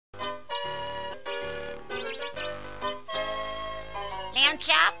Lamb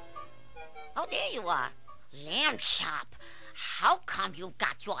chop? Oh, there you are. Lamb chop, how come you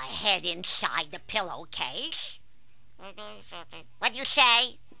got your head inside the pillowcase? What'd you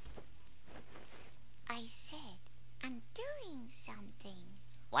say? I said, I'm doing something.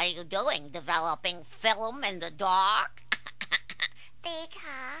 What are you doing? Developing film in the dark? Big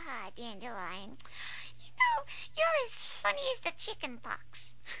ha-ha, Dandelion. You know, you're as funny as the chicken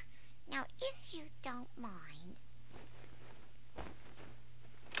pox. Now, if you don't mind.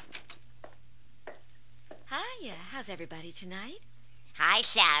 Hiya, how's everybody tonight? Hi,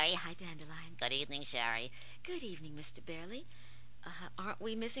 Shari. Hi, Dandelion. Good evening, Shari. Good evening, Mr. Barely. Aren't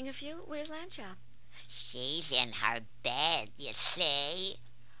we missing a few? Where's Lamb Chop? She's in her bed, you see.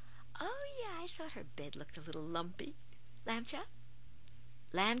 Oh, yeah, I thought her bed looked a little lumpy. Lamb Chop?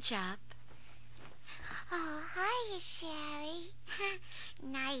 Lamb Chop. Oh, hiya, Shari.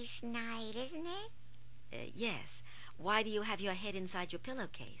 Nice night, isn't it? Yes. Why do you have your head inside your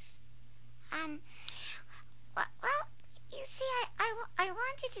pillowcase? Well, you see, I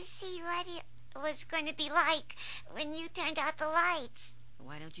wanted to see what it was going to be like when you turned out the lights.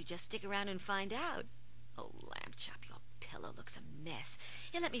 Why don't you just stick around and find out? Oh, Lamb Chop, your pillow looks a mess.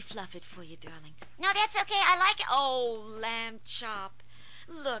 Here, let me fluff it for you, darling. No, that's okay. I like it. Oh, Lamb Chop,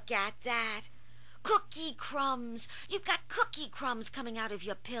 look at that. Cookie crumbs. You've got cookie crumbs coming out of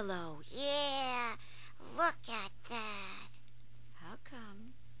your pillow. Yeah, look at that. How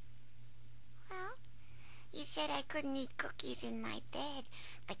come? Well, you said I couldn't eat cookies in my bed,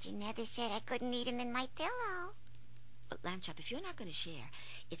 but you never said I couldn't eat them in my pillow. But, Lamb Chop, if you're not going to share,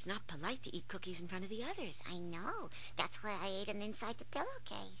 it's not polite to eat cookies in front of the others. I know. That's why I ate them inside the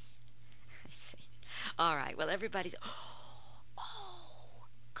pillowcase. I see. All right, well, everybody's... Oh,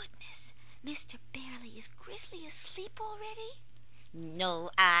 goodness. Mr. Barely, is Grizzly asleep already? No,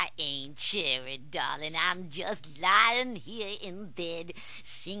 I ain't, Shari, darling. I'm just lying here in bed,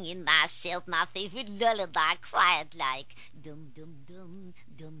 singing myself my favorite lullaby, quiet like. Dum, dum, dum,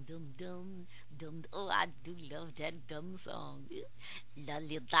 dum, dum, dum, dum. Oh, I do love that dumb song.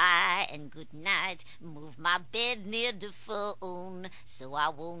 Lullaby and good night. Move my bed near the phone, so I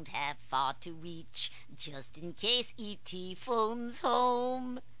won't have far to reach, just in case E.T. phones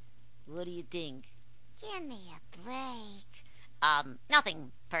home. What do you think? Give me a break.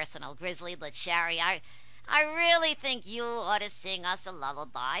 Nothing personal, Grizzly, but Shari, I really think you ought to sing us a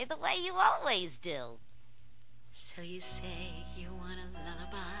lullaby the way you always do. So you say you want a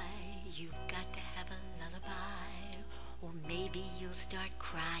lullaby, you've got to have a lullaby, or maybe you'll start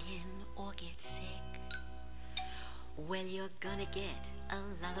crying or get sick. Well, you're gonna get a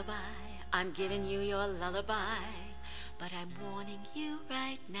lullaby. I'm giving you your lullaby, but I'm warning you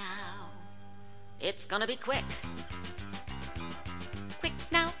right now. It's gonna be quick. Quick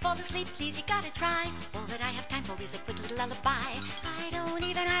now, fall asleep, please, you gotta try. All that I have time for is a quick little lullaby. I don't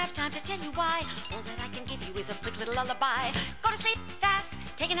even have time to tell you why. All that I can give you is a quick little lullaby. Go to sleep fast,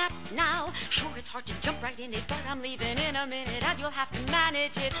 take a nap now. Sure, it's hard to jump right in it, but I'm leaving in a minute, and you'll have to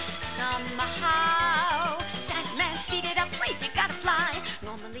manage it somehow. Sandman, speed it up, please, you gotta fly.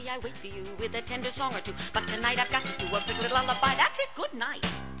 Normally I wait for you with a tender song or two, but tonight I've got to do a quick little lullaby. That's it, good night.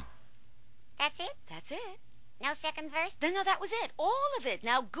 That's it? That's it. No second verse? No, that was it. All of it.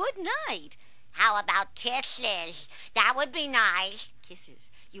 Now, good night. How about kisses? That would be nice. Kisses.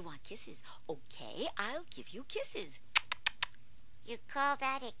 You want kisses? Okay, I'll give you kisses. You call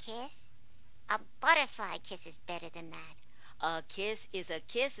that a kiss? A butterfly kiss is better than that. A kiss is a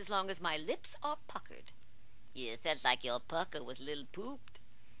kiss as long as my lips are puckered. You felt like your pucker was a little pooped.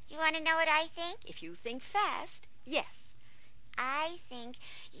 You want to know what I think? If you think fast, yes. I think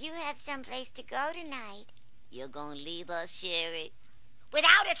you have someplace to go tonight. You're gonna leave us, Shari?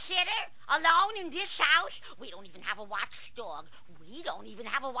 Without a sitter? Alone in this house? We don't even have a watchdog. We don't even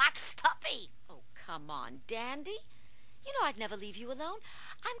have a watch puppy. Oh, come on, Dandy. You know I'd never leave you alone.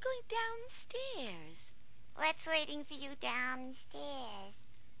 I'm going downstairs. What's waiting for you downstairs?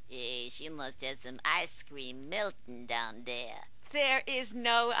 She must have some ice cream melting down there. There is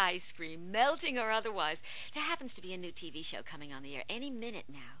no ice cream, melting or otherwise. There happens to be a new TV show coming on the air any minute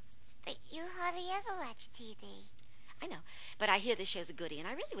now. But you hardly ever watch TV. I know, but I hear this show's a goodie, and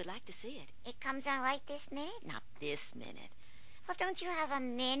I really would like to see it. It comes on right this minute? Not this minute. Well, don't you have a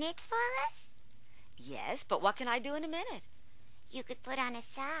minute for us? Yes, but what can I do in a minute? You could put on a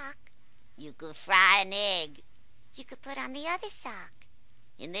sock. You could fry an egg. You could put on the other sock.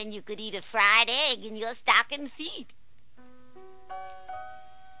 And then you could eat a fried egg in your stocking feet.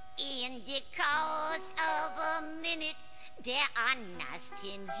 In the course of a minute, there are nice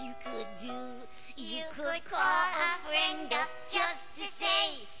things you could do. You could call a friend up just to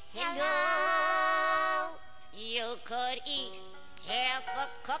say hello. You could eat hair a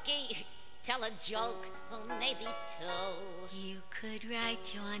cookie, tell a joke, well, maybe two. You could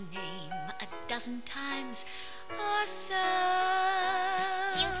write your name 12 times or so.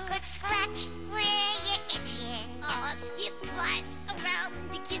 You could scratch where you're itching. Or skip twice around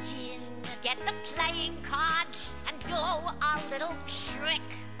the kitchen. Get the playing cards and do a little trick.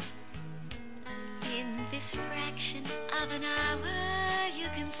 In this fraction of an hour, you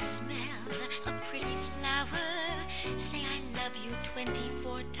can smell a pretty flower. Say I love you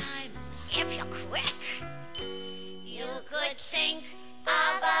 24 times. If you're quick, you could think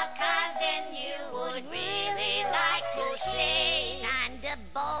of a cousin you would really like to see. And a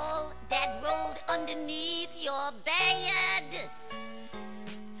bowl that rolled underneath your bed.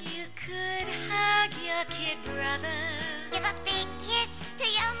 You could hug your kid brother. Give a big kiss to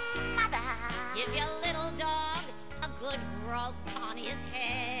your mother. Give your little dog a good rub on his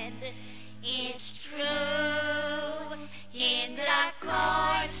head. It's true, in the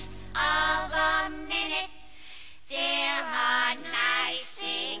course of a minute, there are nice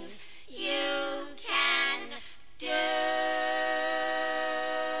things you can do.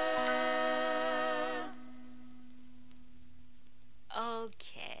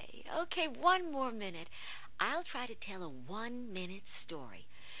 Okay, one more minute. I'll try to tell a 1-minute story.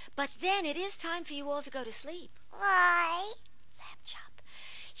 But then it is time for you all to go to sleep. Why? Lamb Chop,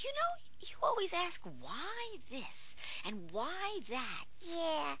 you know, you always ask why this and why that.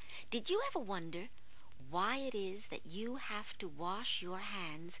 Yeah. Did you ever wonder why it is that you have to wash your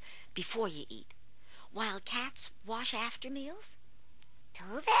hands before you eat, while cats wash after meals?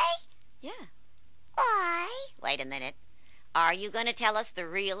 Do they? Yeah. Why? Wait a minute. Are you going to tell us the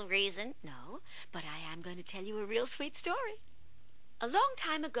real reason? No, but I am going to tell you a real sweet story. A long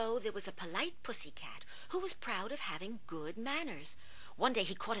time ago, there was a polite pussy cat who was proud of having good manners. One day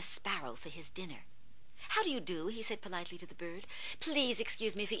he caught a sparrow for his dinner. "How do you do?" he said politely to the bird. "Please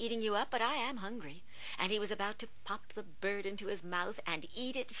excuse me for eating you up, but I am hungry." And he was about to pop the bird into his mouth and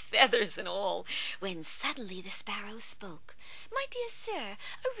eat it, feathers and all, when suddenly the sparrow spoke. "My dear sir,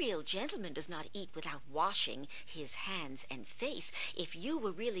 a real gentleman does not eat without washing his hands and face. If you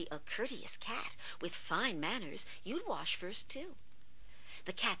were really a courteous cat with fine manners, you'd wash first too."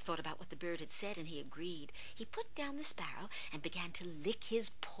 The cat thought about what the bird had said, and he agreed. He put down the sparrow and began to lick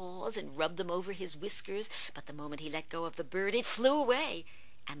his paws and rub them over his whiskers, but the moment he let go of the bird, it flew away,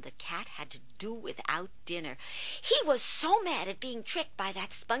 and the cat had to do without dinner. He was so mad at being tricked by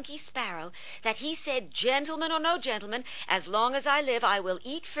that spunky sparrow that he said, "Gentleman or no gentleman, as long as I live, I will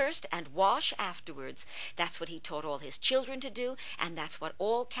eat first and wash afterwards." That's what he taught all his children to do, and that's what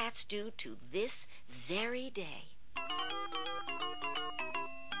all cats do to this very day.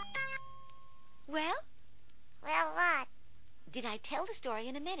 Well, Well, what? did I tell the story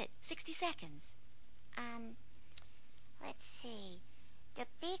in a minute? 60 seconds. Let's see. The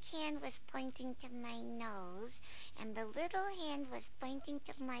big hand was pointing to my nose, and the little hand was pointing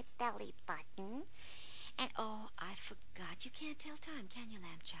to my belly button. And, Oh, I forgot. You can't tell time, can you,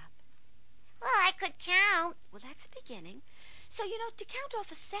 Lamb Chop? well, I could count. Well, that's a beginning. So, you know, to count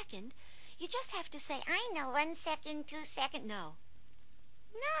off a second, you just have to say, I know, 1 second, 2 seconds. No,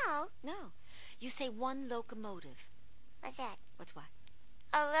 No. you say one locomotive. What's that? What's what?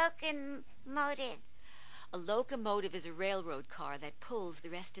 A locomotive. A locomotive is a railroad car that pulls the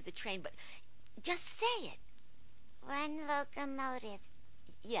rest of the train, but just say it. 1 locomotive.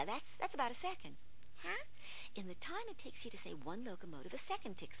 Yeah, that's about a second. Huh? In the time it takes you to say one locomotive, a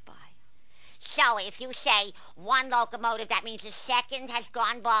second ticks by. So if you say 1 locomotive, that means a second has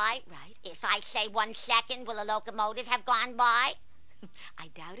gone by? Right. If I say 1 second, will a locomotive have gone by? I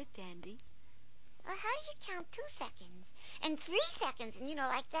doubt it, Dandy. Well, how do you count 2 seconds? And 3 seconds, and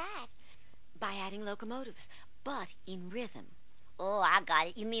like that. By adding locomotives, but in rhythm. Oh, I got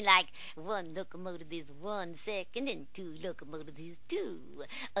it. You mean like 1 locomotive is 1 second, and 2 locomotives is 2.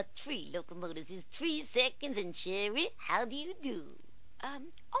 3 locomotives is 3 seconds, and Shari, how do you do?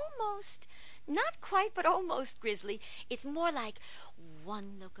 Almost. Not quite, but almost, Grizzly. It's more like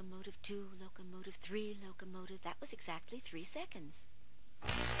 1 locomotive, 2 locomotive, 3 locomotive. That was exactly 3 seconds.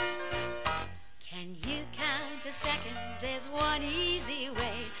 Can you count a second? There's one easy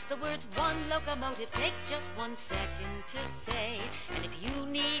way. The words 1 locomotive take just 1 second to say. And if you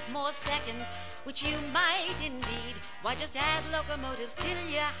need more seconds, which you might indeed, why just add locomotives till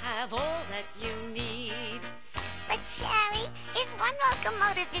you have all that you need. But, Shari, if 1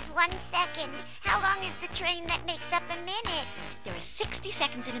 locomotive is 1 second, how long is the train that makes up a minute? There are 60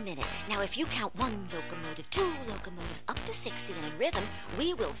 seconds in a minute. Now, if you count 1 locomotive, 2 locomotives, up to 60 in rhythm,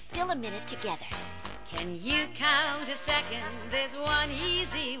 we will fill a minute together. Can you count a second? There's one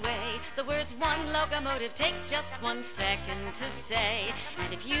easy way. The The words one locomotive take just 1 second to say.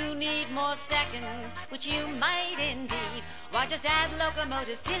 And if you need more seconds, which you might indeed, why just add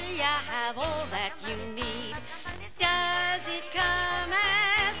locomotives till you have all that you need. Does it come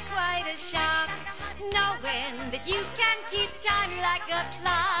as quite a shock, knowing that you can keep time like a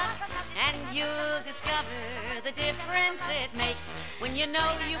clock? And you'll discover the difference it makes when you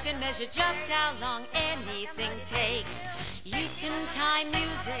know you can measure just how long anything takes. You can time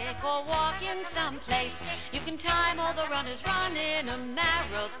music or walk in some place. You can time all the runners running a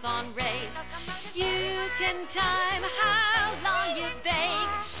marathon race. You can time how long you bake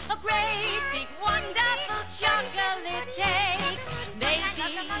a great big wonderful chocolate cake.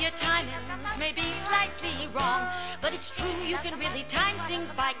 Maybe your timings may be slightly wrong, but it's true you can really time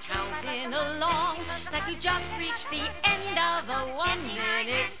things by counting along, like you just reached the end of a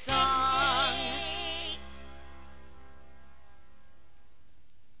 1-minute song.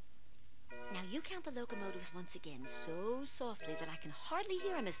 Now you count the locomotives once again so softly that I can hardly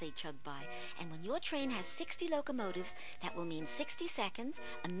hear them as they chug by. And when your train has 60 locomotives, that will mean 60 seconds,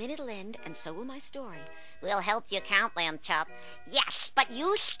 a minute will end, and so will my story. We'll help you count, Lamb Chop. Yes, but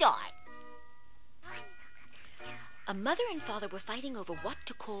you start. A mother and father were fighting over what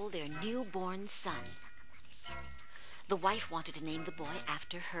to call their newborn son. The wife wanted to name the boy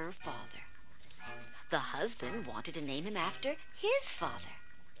after her father. The husband wanted to name him after his father.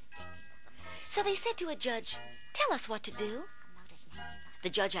 So they said to a judge, "Tell us what to do." The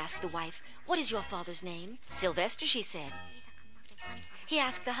judge asked the wife, "What is your father's name?" "Sylvester," she said. He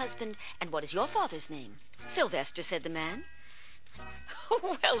asked the husband, "And what is your father's name?" "Sylvester," said the man.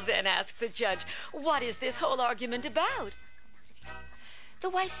 "Well then," asked the judge, "what is this whole argument about?" The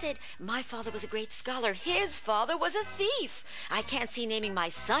wife said, "My father was a great scholar. His father was a thief. I can't see naming my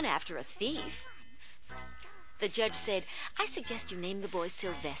son after a thief." The judge said, "I suggest you name the boy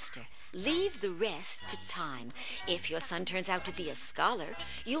Sylvester. Leave the rest to time. If your son turns out to be a scholar,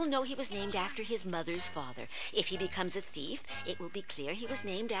 you'll know he was named after his mother's father. If he becomes a thief, it will be clear he was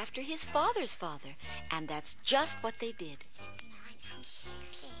named after his father's father." And that's just what they did.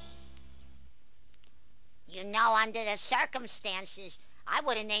 You know, under the circumstances, I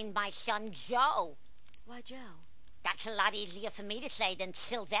would have named my son Joe. "Why, Joe?" That's a lot easier for me to say than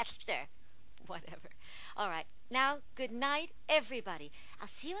Sylvester. Whatever. All right. Now, good night, everybody. I'll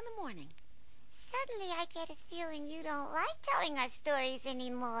see you in the morning. Suddenly I get a feeling you don't like telling us stories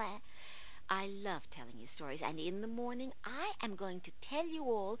anymore. I love telling you stories, and in the morning I am going to tell you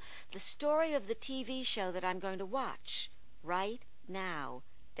all the story of the TV show that I'm going to watch right now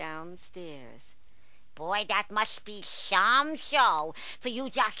downstairs. Boy, that must be some show for you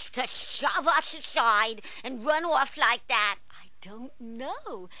just to shove us aside and run off like that. I don't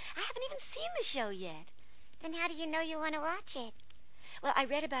know. I haven't even seen the show yet. Then how do you know you want to watch it? Well, I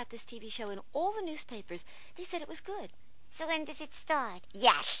read about this TV show in all the newspapers. They said it was good. So when does it start?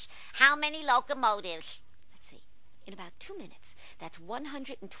 Yes. How many locomotives? Let's see. In about 2 minutes. That's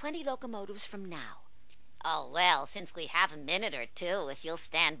 120 locomotives from now. Oh, well, since we have a minute or two, if you'll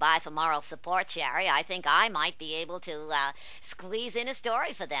stand by for moral support, Shari, I think I might be able to squeeze in a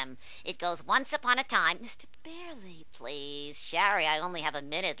story for them. It goes once upon a time... Mr. Barely. Please, Shari, I only have a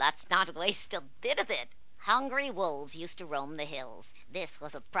minute. Let's not waste a bit of it. Hungry wolves used to roam the hills. This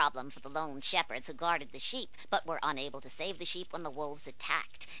was a problem for the lone shepherds who guarded the sheep, but were unable to save the sheep when the wolves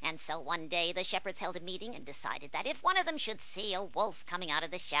attacked. And so one day the shepherds held a meeting and decided that if one of them should see a wolf coming out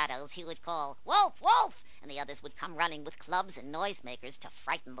of the shadows, he would call, "Wolf, wolf!" and the others would come running with clubs and noisemakers to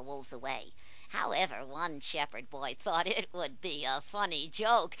frighten the wolves away. However, one shepherd boy thought it would be a funny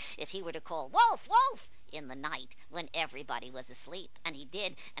joke if he were to call, "Wolf, wolf!" in the night when everybody was asleep. And he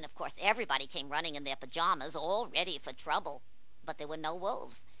did, and of course everybody came running in their pajamas, all ready for trouble. But there were no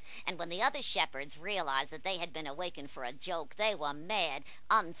wolves. And when the other shepherds realized that they had been awakened for a joke, they were mad.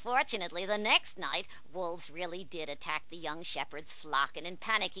 Unfortunately, the next night, wolves really did attack the young shepherd's flock, and in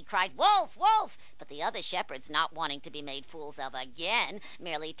panic he cried, "Wolf, wolf!" But the other shepherds, not wanting to be made fools of again,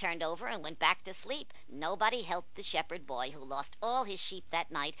 merely turned over and went back to sleep. Nobody helped the shepherd boy, who lost all his sheep that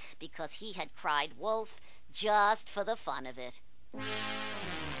night because he had cried wolf just for the fun of it.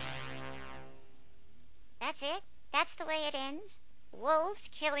 That's it? That's the way it ends? Wolves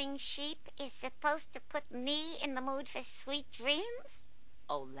killing sheep is supposed to put me in the mood for sweet dreams?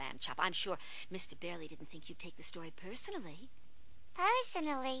 Oh, Lamb Chop, I'm sure Mr. Barely didn't think you'd take the story personally.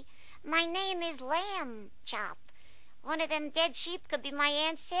 Personally, my name is Lamb Chop. One of them dead sheep could be my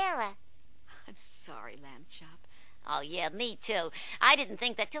Aunt Sarah. I'm sorry, Lamb Chop. Oh, yeah, me too. I didn't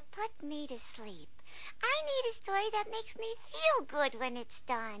think that till... Put me to sleep. I need a story that makes me feel good when it's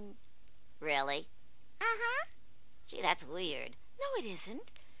done. Really? Uh-huh. Gee, that's weird. No, it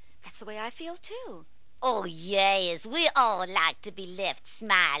isn't. That's the way I feel, too. Oh, yes, we all like to be left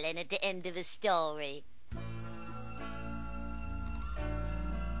smiling at the end of a story. I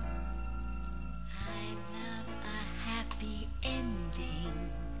love a happy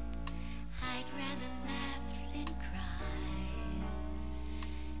ending. I'd rather laugh than cry.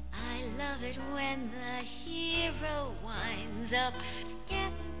 I love it when the hero winds up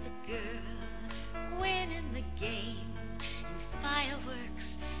getting the girl, winning the game, and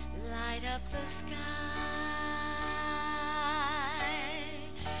fireworks light up the sky.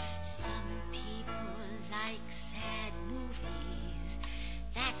 Some people like sad movies,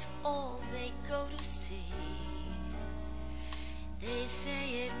 that's all they go to see. They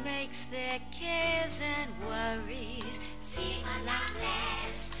say it makes their cares and worries seem a lot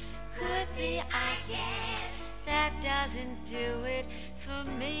less. Could be, I guess, that doesn't do it for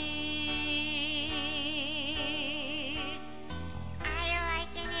me. I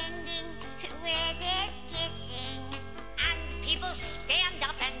like an ending where there's kissing And people stand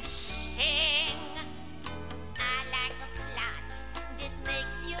up and sing. I like a plot that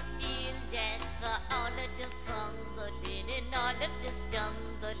makes you feel that for all of the fumbling and all of the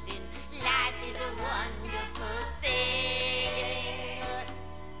stumbling, life is a wonderful thing.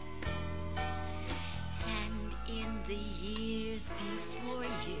 And in the years before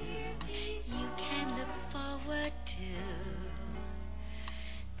you, you can look forward to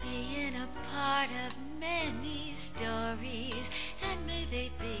being a part of many stories, and may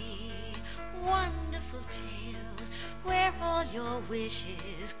they be wonderful tales where all your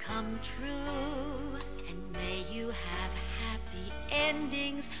wishes come true, and may you have happy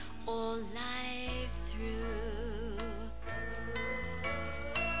endings all life through.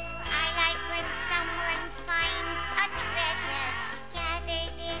 I like when someone finds a treasure,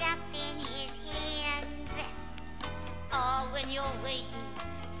 gathers it up in his hands. Or when you're waiting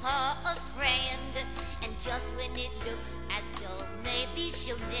for a friend, and just when it looks as though maybe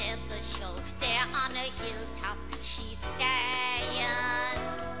she'll never show, there on a hilltop she stands.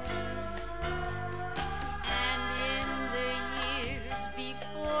 And in the years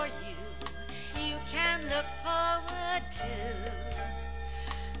before you, you can look forward to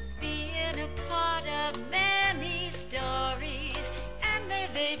being a part of many stories, and may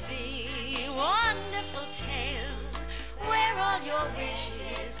they be wonderful tales where all your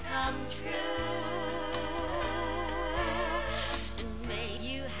wishes come true. And may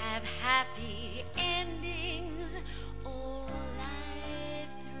you have happy endings all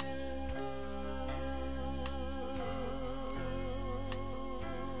life through.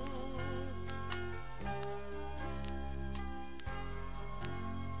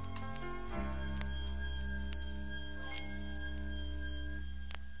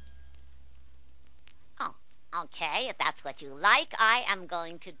 Oh, okay, if that's what you like, I am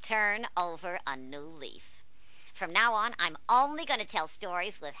going to turn over a new leaf. From now on, I'm only going to tell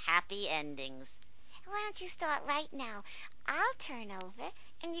stories with happy endings. Why don't you start right now? I'll turn over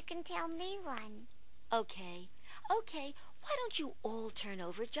and you can tell me one. Okay, why don't you all turn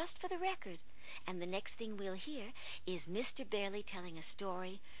over just for the record? And the next thing we'll hear is Mr. Barely telling a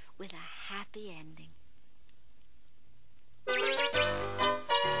story with a happy ending.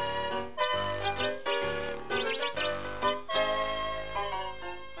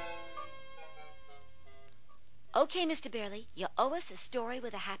 Okay, Mr. Barely, you owe us a story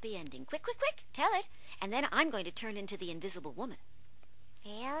with a happy ending. Quick, tell it. And then I'm going to turn into the Invisible Woman.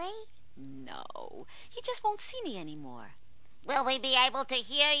 Really? No, he just won't see me anymore. Will we be able to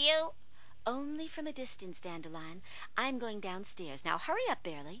hear you? Only from a distance, Dandelion. I'm going downstairs. Now hurry up,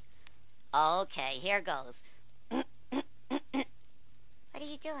 Barely. Okay, here goes. What are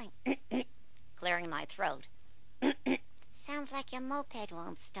you doing? Clearing my throat. Sounds like your moped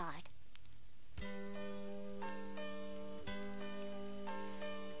won't start.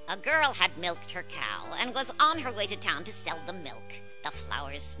 A girl had milked her cow and was on her way to town to sell the milk. The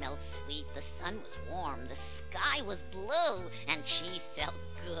flowers smelled sweet, the sun was warm, the sky was blue, and she felt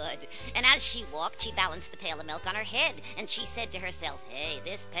good. And as she walked, she balanced the pail of milk on her head, and she said to herself, hey,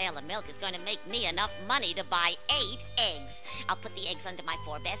 this pail of milk is going to make me enough money to buy 8 eggs. I'll put the eggs under my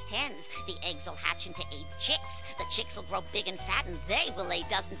 4 best hens. The eggs will hatch into 8 chicks. The chicks will grow big and fat, and they will lay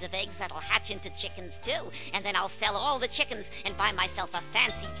dozens of eggs that'll hatch into chickens too. And then I'll sell all the chickens and buy myself a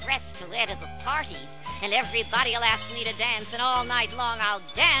fancy dress to wear to the parties. And everybody will ask me to dance, and all night long I'll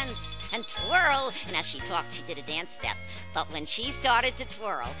dance and twirl. And as she talked, she did a dance step. But when she started to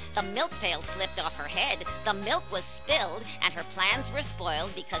twirl, the milk pail slipped off her head, the milk was spilled, and her plans were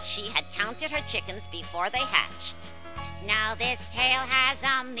spoiled because she had counted her chickens before they hatched. Now this tale has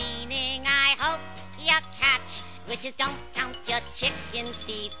a meaning I hope you catch. which is don't count your chickens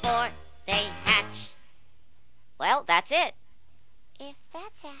before they hatch. Well, that's it. If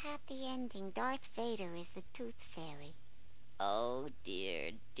that's a happy ending, Darth Vader is the Tooth Fairy. Oh,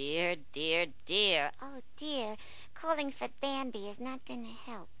 dear, dear, dear, dear. Oh, dear. Calling for Bambi is not going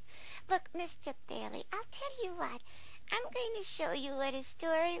to help. Look, Mr. Bailey, I'll tell you what. I'm going to show you what a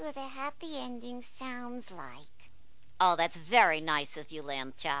story with a happy ending sounds like. Oh, that's very nice of you,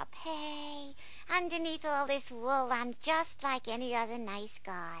 Lamb Chop. Hey, underneath all this wool, I'm just like any other nice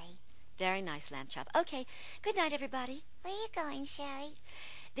guy. Very nice, Lamb Chop. Okay, good night, everybody. Where are you going, Shari?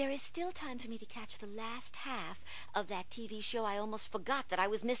 There is still time for me to catch the last half of that TV show I almost forgot that I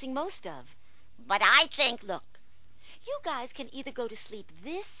was missing most of. But I think... Look, you guys can either go to sleep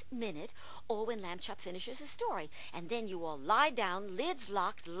this minute or when Lamb Chop finishes his story. And then you all lie down, lids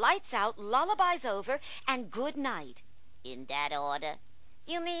locked, lights out, lullabies over, and good night. In that order?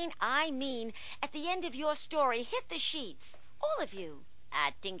 You mean? I mean, at the end of your story, hit the sheets. All of you.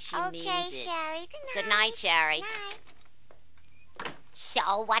 I think she means it. Okay, Shari. Good night. Good night, Shari. Night.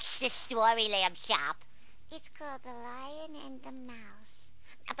 So, what's the story, Lamb Chop? It's called The Lion and the Mouse.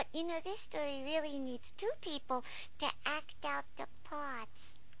 But you know, this story really needs two people to act out the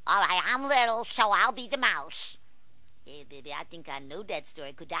parts. All right, I'm little, so I'll be the mouse. Hey, baby, I think I know that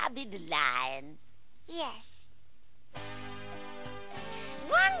story. Could I be the lion? Yes.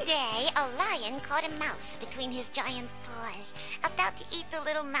 One day, a lion caught a mouse between his giant paws. About to eat the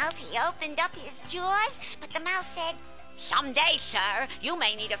little mouse, he opened up his jaws, but the mouse said, "Someday, sir, you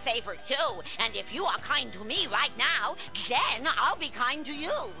may need a favor too, and if you are kind to me right now, then I'll be kind to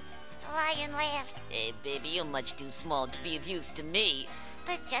you." The lion laughed, Hey, baby, you're much too small to be of use to me.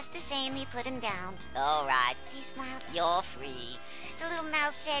 but just the same, he put him down. All right, He smiled. you're free. The little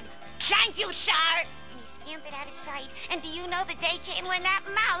mouse said, Thank you, sir. and he scampered out of sight. And do you know the day came when that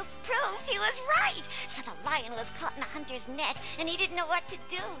mouse proved he was right? For the lion was caught in a hunter's net, and he didn't know what to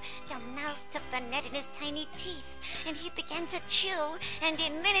do. The mouse took the net in his tiny teeth, and he began to chew, and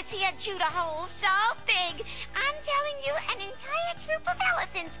in minutes he had chewed a hole so big. I'm telling you, an entire troop of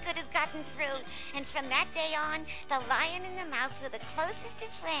elephants could have gotten through. And from that day on, the lion and the mouse were the closest of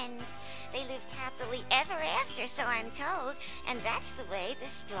friends. They lived happily ever after, so I'm told, and that's the way the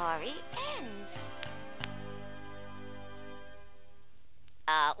story ends.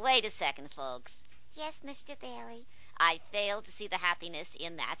 Wait a second, folks. Yes, Mr. Bailey. I fail to see the happiness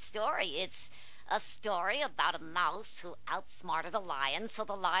in that story. It's a story about a mouse who outsmarted a lion so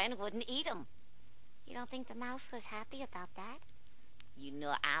the lion wouldn't eat him. You don't think the mouse was happy about that? You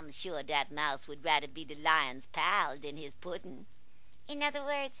know, I'm sure that mouse would rather be the lion's pal than his pudding. In other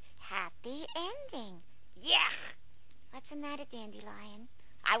words, happy ending. Yuck! What's the matter, Dandelion?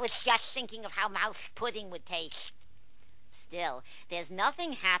 I was just thinking of how mouse pudding would taste. Still, there's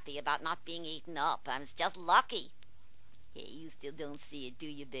nothing happy about not being eaten up. I'm just lucky. Hey, you still don't see it, do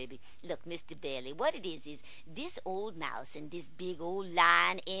you, baby? Look, Mr. Bailey, what it is this old mouse and this big old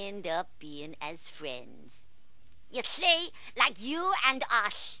lion end up being as friends. You see? Like you and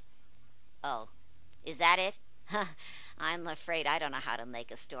us. Oh, is that it? I'm afraid I don't know how to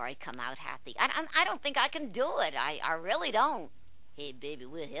make a story come out happy. I don't think I can do it. I really don't. Hey, baby,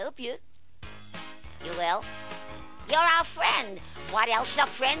 we'll help you. You will? You're our friend. What else are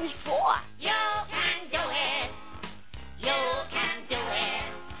friends for? You can do it. You can do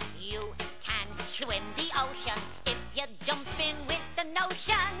it. You can swim the ocean if you jump in with the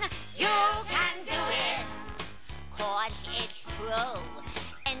notion. You can do it. 'Cause it's true.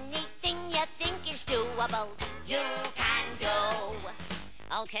 Anything you think is doable, you can do.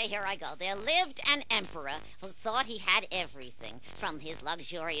 Okay, here I go. There lived an emperor who thought he had everything. From his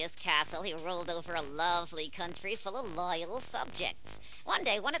luxurious castle, he ruled over a lovely country full of loyal subjects. One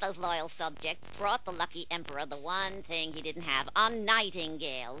day, one of those loyal subjects brought the lucky emperor the one thing he didn't have, a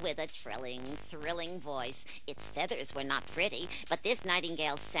nightingale with a trilling, thrilling voice. Its feathers were not pretty, but this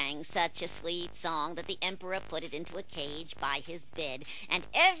nightingale sang such a sweet song that the emperor put it into a cage by his bed, and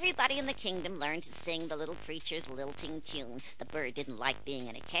everybody in the kingdom learned to sing the little creature's lilting tune. The bird didn't like being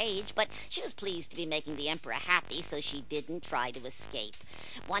in a cage, but she was pleased to be making the emperor happy, so she didn't try to escape.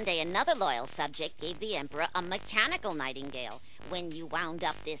 One day, another loyal subject gave the emperor a mechanical nightingale. When you wound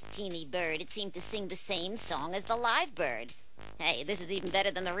up this teeny bird, it seemed to sing the same song as the live bird. Hey, this is even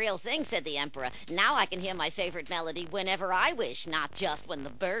better than the real thing, said the emperor. Now I can hear my favorite melody whenever I wish, not just when the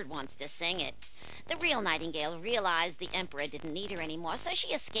bird wants to sing it. The real Nightingale realized the Emperor didn't need her anymore, so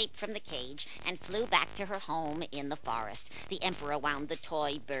she escaped from the cage and flew back to her home in the forest. The Emperor wound the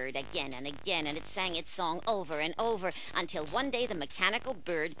toy bird again and again, and it sang its song over and over until one day the mechanical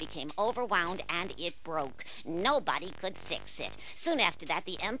bird became overwound and it broke. Nobody could fix it. Soon after that,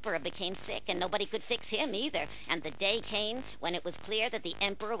 the Emperor became sick, and nobody could fix him either. And the day came when it was clear that the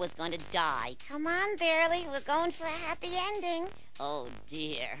Emperor was going to die. Come on, Barely, we're going for a happy ending. Oh,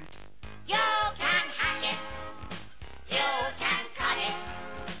 dear. You can hack it. You can cut it.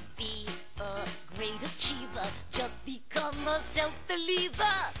 Be a great achiever. Just become a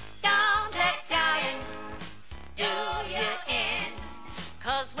self-believer. Don't let dying do you in.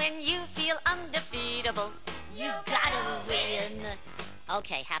 'Cause when you feel undefeatable, You gotta win.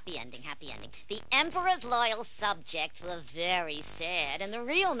 Okay, happy ending, happy ending. The Emperor's loyal subjects were very sad, and the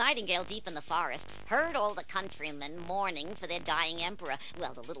real Nightingale deep in the forest heard all the countrymen mourning for their dying Emperor.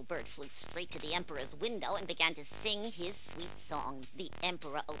 Well, the little bird flew straight to the Emperor's window and began to sing his sweet song. The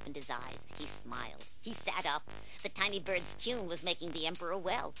Emperor opened his eyes. He smiled. He sat up. The tiny bird's tune was making the Emperor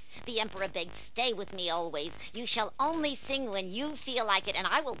well. The Emperor begged, "Stay with me always. You shall only sing when you feel like it, and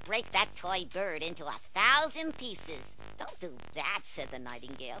I will break that toy bird into 1,000 pieces." "Don't do that," said the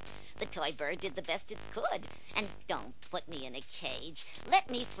Nightingale. The toy bird did the best it could. "And don't put me in a cage. Let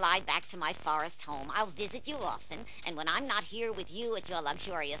me fly back to my forest home. I'll visit you often, and when I'm not here with you at your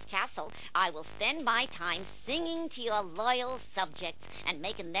luxurious castle, I will spend my time singing to your loyal subjects and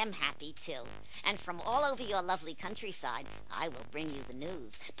making them happy too. And from all over your lovely countryside, I will bring you the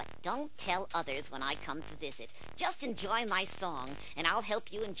news. But don't tell others when I come to visit. Just enjoy my song, and I'll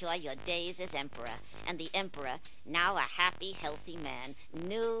help you enjoy your days as Emperor." And the Emperor, now a happy, healthy man,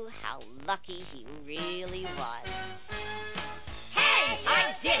 knew how lucky he really was. Hey,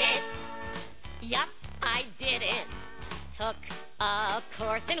 I did it! Yup, I did it. Took a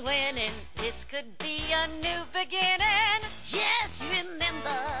course in winning. this could be a new beginning. Just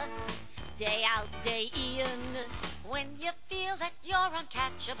remember, day out, day in, When you feel that you're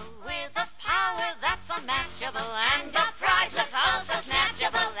uncatchable, with a power that's unmatchable, and the prize looks also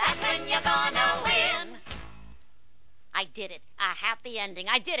snatchable, that's when you're gonna win. I did it. A happy ending.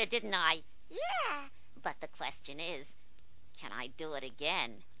 I did it, didn't I? Yeah, But the question is, can I do it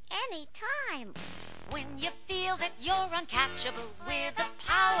again? anytime. When you feel that you're uncatchable, with a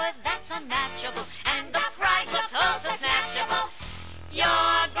power that's unmatchable, and the prize looks also snatchable,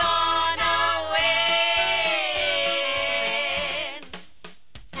 you're gonna win.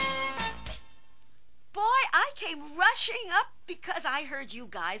 Boy, I came rushing up because I heard you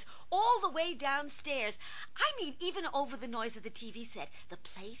guys all the way downstairs. I mean, even over the noise of the TV set, the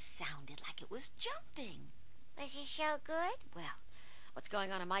place sounded like it was jumping. Was your show good? Well, what's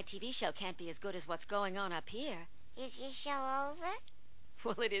going on in my TV show can't be as good as what's going on up here. Is your show over?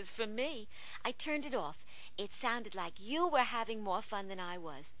 Well, it is for me. I turned it off. It sounded like you were having more fun than I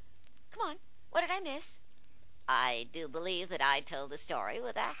was. Come on, what did I miss? I do believe that I told the story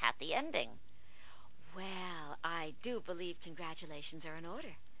with a happy ending. Well, I do believe congratulations are in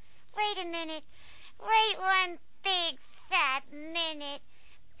order. Wait a minute. Wait one big fat minute.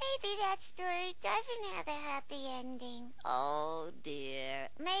 Maybe that story doesn't have a happy ending. Oh, dear.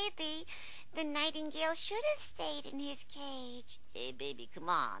 Maybe the Nightingale should have stayed in his cage. Hey, baby, come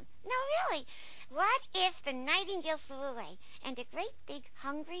on. No, really. What if the Nightingale flew away and a great big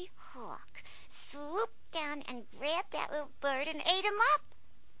hungry hawk swooped down and grabbed that little bird and ate him up?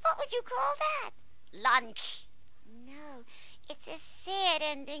 What would you call that? Lunch. No, it's a sad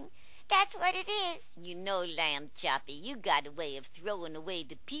ending. That's what it is. You know, Lamb Choppy, you got a way of throwing away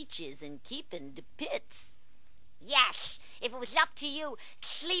the peaches and keeping the pits. Yes, if it was up to you,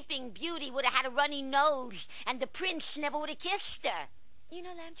 Sleeping Beauty would have had a runny nose, and the prince never would have kissed her. You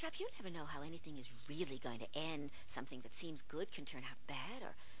know, Lamb Chop, you never know how anything is really going to end. Something that seems good can turn out bad,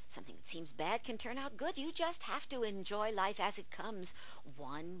 or something that seems bad can turn out good. You just have to enjoy life as it comes,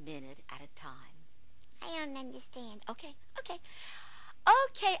 1 minute at a time. I don't understand. Okay,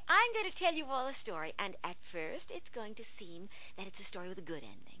 I'm going to tell you all a story, and at first it's going to seem that it's a story with a good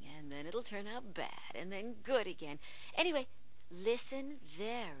ending, and then it'll turn out bad, and then good again. Anyway, listen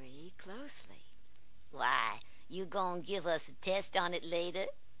very closely. Why, you gonna give us a test on it later?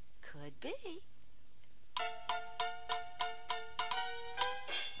 Could be.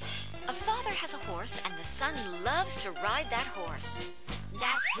 A father has a horse, and the son loves to ride that horse.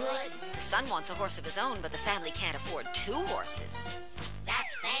 That's good. The son wants a horse of his own, but the family can't afford 2 horses.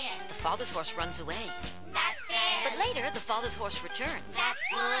 That's bad. The father's horse runs away. That's bad. But later, the father's horse returns. That's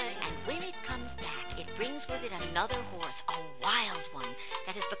good. And when it comes back, it brings with it another horse, a wild one,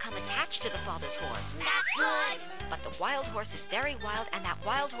 that has become attached much to the father's horse. That's good. But the wild horse is very wild, and that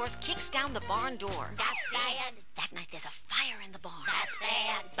wild horse kicks down the barn door. That's bad. That night there's a fire in the barn. That's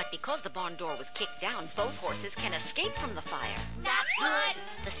bad. But because the barn door was kicked down, both horses can escape from the fire. That's good.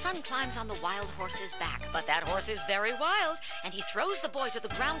 The son climbs on the wild horse's back, but that horse is very wild, and he throws the boy to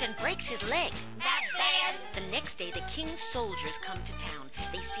the ground and breaks his leg. That's bad. The next day, the king's soldiers come to town.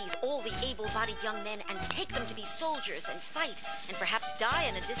 They seize all the able-bodied young men and take them to be soldiers and fight, and perhaps die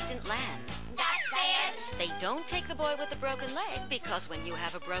in a distant land. That's bad. They don't take the boy with the broken leg, because when you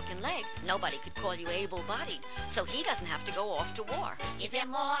have a broken leg, nobody could call you able-bodied, so he doesn't have to go off to war. Is there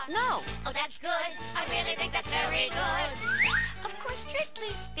more? No. Oh, that's good. I really think that's very good. Of course,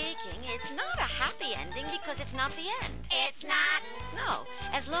 strictly speaking, it's not a happy ending because it's not the end. It's not. No,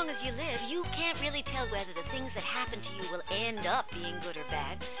 as long as you live, you can't really tell whether the things that happen to you will end up being good or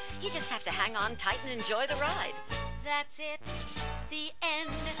bad. You just have to hang on tight and enjoy the ride. That's it, the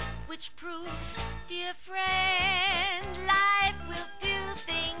end, which proves, dear friend, life will do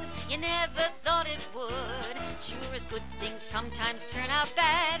things you never thought it would. Sure as good things sometimes turn out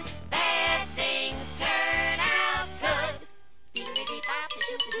bad, bad things turn out good.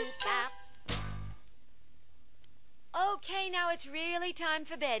 Okay, now it's really time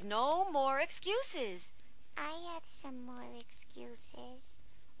for bed. No more excuses. I had some more excuses.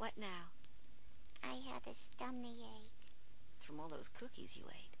 What now? I had a stomachache. It's from all those cookies you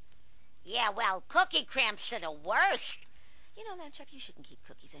ate. Yeah, well, cookie cramps are the worst. You know, Lamb Chop, you shouldn't keep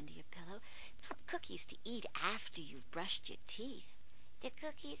cookies under your pillow. Not cookies to eat after you've brushed your teeth. The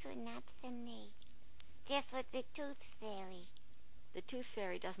cookies were not for me. They're for the tooth fairy. The tooth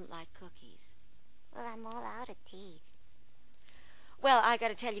fairy doesn't like cookies. Well, I'm all out of teeth. Well, I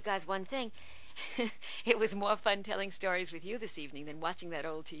gotta tell you guys one thing. It was more fun telling stories with you this evening than watching that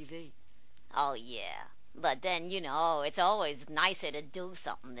old TV. Oh, yeah. But then, you know, it's always nicer to do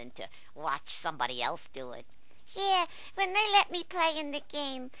something than to watch somebody else do it. Yeah, when they let me play in the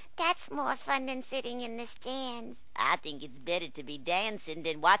game, that's more fun than sitting in the stands. I think it's better to be dancing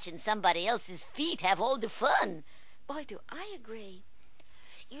than watching somebody else's feet have all the fun. Boy, do I agree.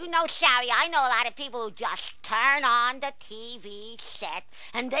 You know, Shari, I know a lot of people who just turn on the TV set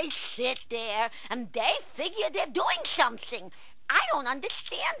and they sit there and they figure they're doing something. I don't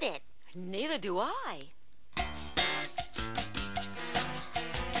understand it. Neither do I.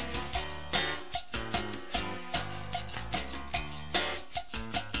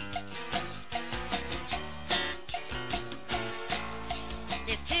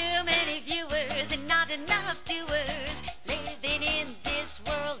 There's too many viewers and not enough doers living in this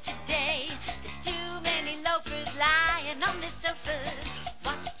world today. There's too many loafers lying on the sofas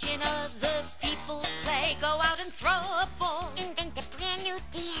watching other people play. Go out and throw a ball. Invent a brand new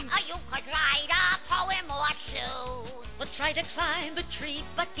dance. Or you could write a poem or two. Or try to climb a tree,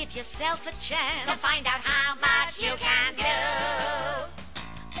 but give yourself a chance To find out how much you can do.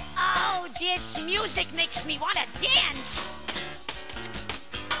 Oh, this music makes me want to dance.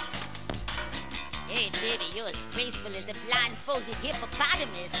 Hey, baby, you're as graceful as a blindfolded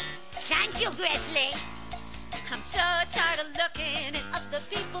hippopotamus. Thank you, Grizzly. I'm so tired of looking at other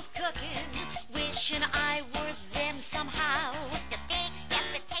people's cooking, wishing I were them somehow. The big step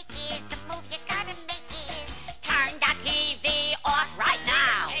to take is the move you gotta make is Turn the TV off right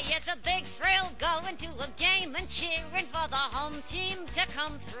now. Hey, it's a big thrill going to a game and cheering for the home team to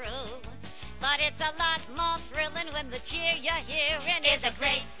come through. But it's a lot more thrilling when the cheer you're hearing is a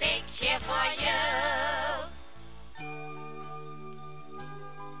great big cheer for you.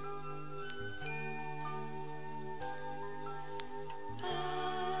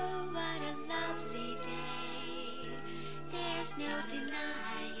 Oh, what a lovely day. There's no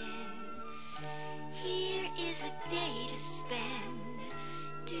denying. Here is a day to spend,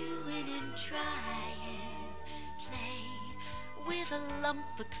 doing and trying. Play with a lump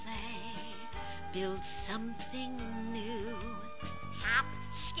of clay. Build something new. Hop,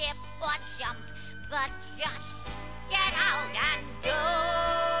 skip, or jump, but just get out and do.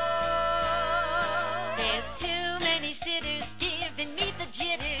 There's too many sitters giving me the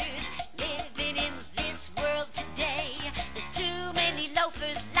jitters, living in this world today. There's too many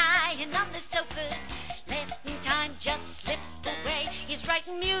loafers lying on the sofas, letting time just slip away. He's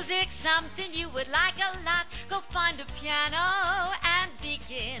writing music, something you would like a lot. Go find a piano and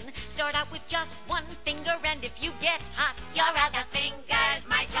begin. Start out with just one finger, and if you get hot, Your other fingers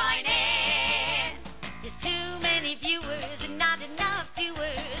might join in. there's too many viewers and not enough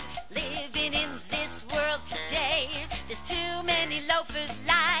doers living in this world today. There's too many loafers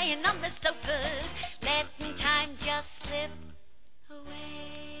lying on the sofas, letting time just slip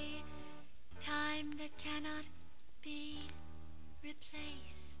away. Time that cannot be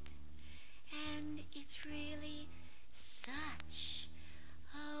replaced. And it's really such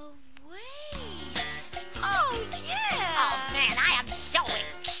a waste. Oh, yeah! Oh, man, I am so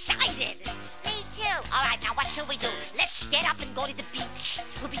excited. Me too. All right, now what shall we do? Let's get up and go to the beach.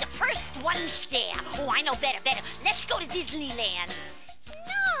 We'll be the first ones there. Oh, I know better. Let's go to Disneyland.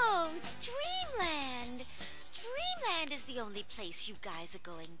 No, Dreamland. Dreamland is the only place you guys are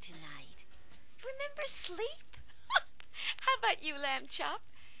going tonight. Remember sleep? How about you, Lamb Chop?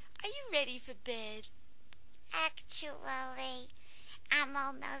 Are you ready for bed? Actually, I'm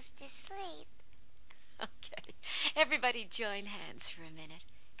almost asleep. Okay. Everybody join hands for a minute.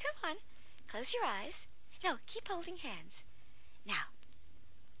 Come on. Close your eyes. No, keep holding hands. Now,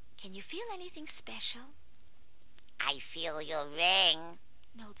 can you feel anything special? I feel your ring.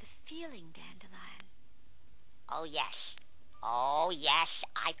 No, the feeling, Dandelion. Oh, yes. Oh, yes.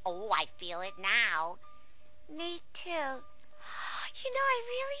 I feel it now. Me too. You know, I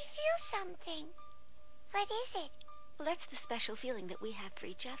really feel something. What is it? Well, that's the special feeling that we have for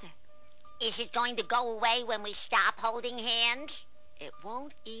each other. Is it going to go away when we stop holding hands? It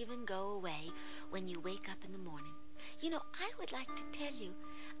won't even go away when you wake up in the morning. You know, I would like to tell you,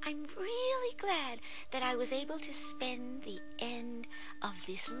 I'm really glad that I was able to spend the end of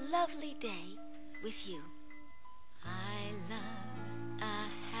this lovely day with you. I love a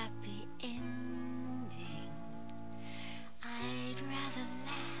happy ending. I'd rather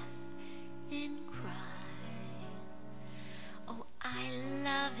laugh than cry. Oh, I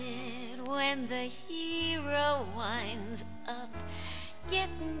love it when the hero winds up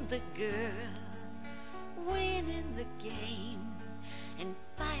getting the girl